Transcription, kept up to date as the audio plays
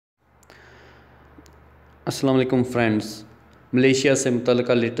अस्सलाम वालेकुम friends. Malaysia से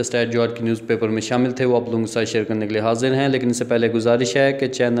मुतल्लिक़ लेटेस्ट ऐड जो आज की न्यूज़पेपर में शामिल थे वो आप लोगों के साथ शेयर करने के लिए हाजिर हैं। लेकिन इससे पहले गुजारिश है कि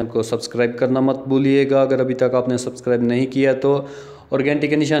चैनल को सब्सक्राइब करना मत भूलिएगा अगर अभी तक आपने सब्सक्राइब नहीं किया तो, और घंटी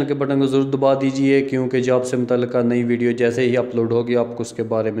के निशान के बटन को ज़रूर दबा दीजिए क्योंकि जॉब से मुतल्लिक़ नई वीडियो जैसे ही अपलोड होगी आपको उसके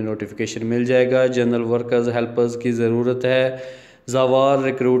बारे में नोटिफिकेशन मिल जाएगा। जनरल वर्कर्स हेल्पर्स की ज़रूरत है। ज़ावार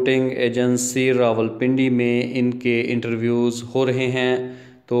रिक्रूटिंग एजेंसी रावलपिंडी में इनके इंटरव्यूज़ हो रहे हैं।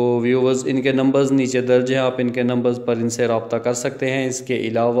 तो व्यूवर्स, इनके नंबर्स नीचे दर्ज हैं, आप इनके नंबर्स पर इनसे रब्ता कर सकते हैं। इसके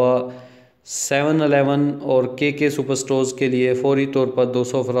अलावा 7-11 और के सुपर स्टोर्स के लिए फौरी तौर पर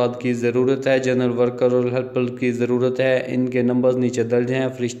 200 अफराद की ज़रूरत है। जनरल वर्कर और हेल्पर की ज़रूरत है। इनके नंबर्स नीचे दर्ज हैं।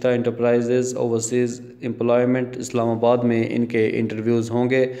 फरिश्ता इंटरप्राइजेज़ ओवरसीज़ एम्प्लॉयमेंट इस्लामाबाद में इनके इंटरव्यूज़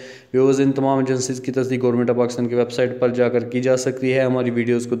होंगे। व्यूवर्स, इन तमाम एजेंसीज़ की तस्दीक गवर्नमेंट ऑफ पाकिस्तान की वेबसाइट पर जाकर की जा सकती है। हमारी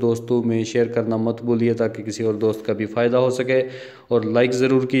वीडियोज़ को दोस्तों में शेयर करना मत भूलिए ताकि किसी और दोस्त का भी फ़ायदा हो सके, और लाइक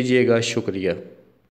ज़रूर कीजिएगा। शुक्रिया।